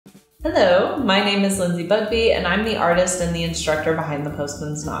Hello, my name is Lindsay Bugby and I'm the artist and the instructor behind The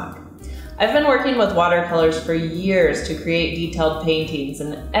Postman's Knock. I've been working with watercolors for years to create detailed paintings,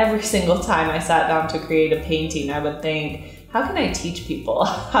 and every single time I sat down to create a painting I would think, how can I teach people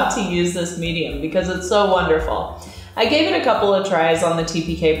how to use this medium because it's so wonderful. I gave it a couple of tries on the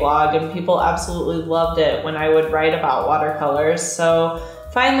TPK blog and people absolutely loved it when I would write about watercolors, so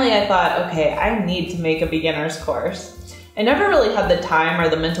finally I thought, okay, I need to make a beginner's course. I never really had the time or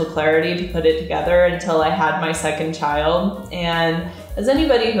the mental clarity to put it together until I had my second child, and as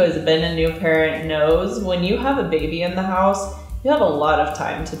anybody who has been a new parent knows, when you have a baby in the house, you have a lot of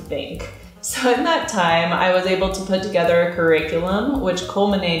time to think. So in that time, I was able to put together a curriculum which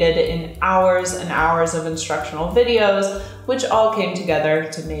culminated in hours and hours of instructional videos, which all came together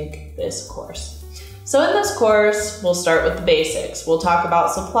to make this course. So in this course, we'll start with the basics. We'll talk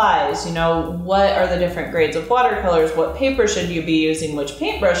about supplies, what are the different grades of watercolors, what paper should you be using, which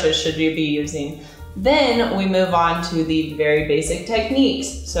paintbrushes should you be using. Then we move on to the very basic techniques.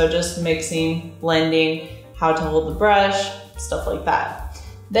 So just mixing, blending, how to hold the brush, stuff like that.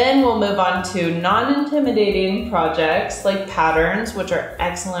 Then we'll move on to non-intimidating projects like patterns, which are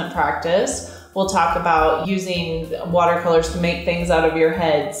excellent practice. We'll talk about using watercolors to make things out of your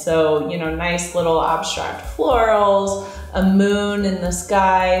head. So, nice little abstract florals, a moon in the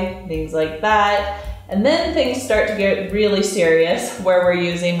sky, things like that. And then things start to get really serious where we're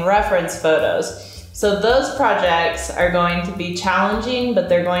using reference photos. So those projects are going to be challenging, but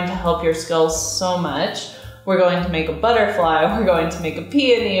they're going to help your skills so much. We're going to make a butterfly, we're going to make a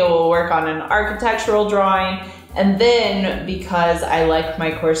peony, we'll work on an architectural drawing. And then, because I like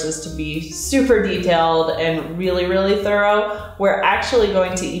my courses to be super detailed and really, really thorough, we're actually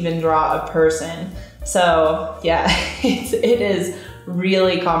going to even draw a person. So yeah, it is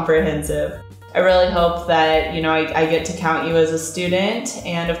really comprehensive. I really hope that, I get to count you as a student.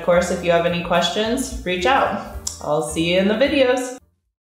 And of course, if you have any questions, reach out. I'll see you in the videos.